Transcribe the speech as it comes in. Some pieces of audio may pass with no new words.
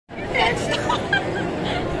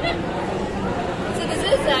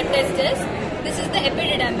testis. This is the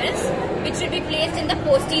epididymis, which should be placed in the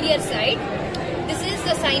posterior side. This is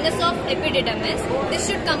the sinus of epididymis. This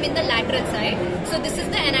should come in the lateral side. So this is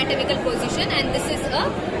the anatomical position, and this is a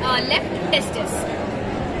left testis.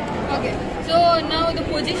 Okay, so now the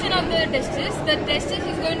position of the testis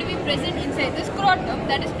is going to be present inside the scrotum,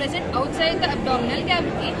 that is present outside the abdominal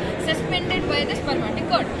cavity, suspended by the spermatic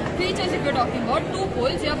cord. Features, if you are talking about two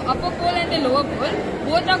poles, you have upper pole and the lower pole.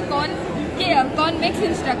 Both are convex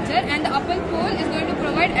in structure, and the upper pole is going to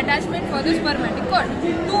provide attachment for the spermatic cord.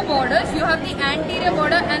 Two borders, you have the anterior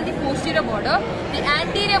border and the posterior border. The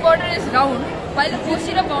anterior border is round, while the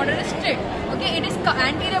posterior border is straight. Okay,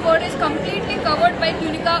 anterior border is completely covered by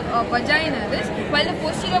tunica vaginalis, while the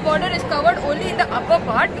posterior border is covered only in the upper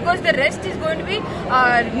part, because the rest is going to be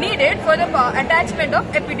needed for the attachment of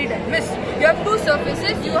epididymis. You have two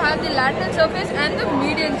surfaces. You have the lateral surface and the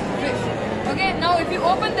median surface. Okay, now if you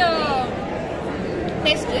open the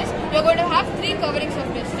testis, you are going to have three coverings of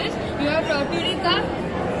testis. You have tunica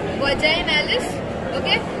vaginalis,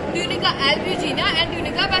 okay, tunica albuginea and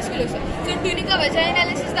tunica vasculosa. So tunica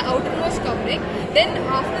vaginalis is the outermost covering. Then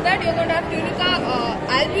after that you are going to have tunica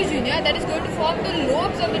albuginea, that is going to form the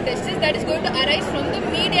lobes of the testis, that is going to arise from the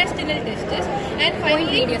mediastinal testis. And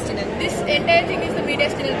finally this entire thing is the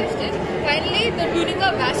mediastinal testis. Finally the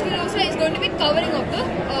tunica vasculosa is going to be covering of the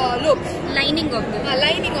lobes. Lining of the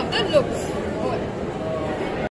Lining of the lobes.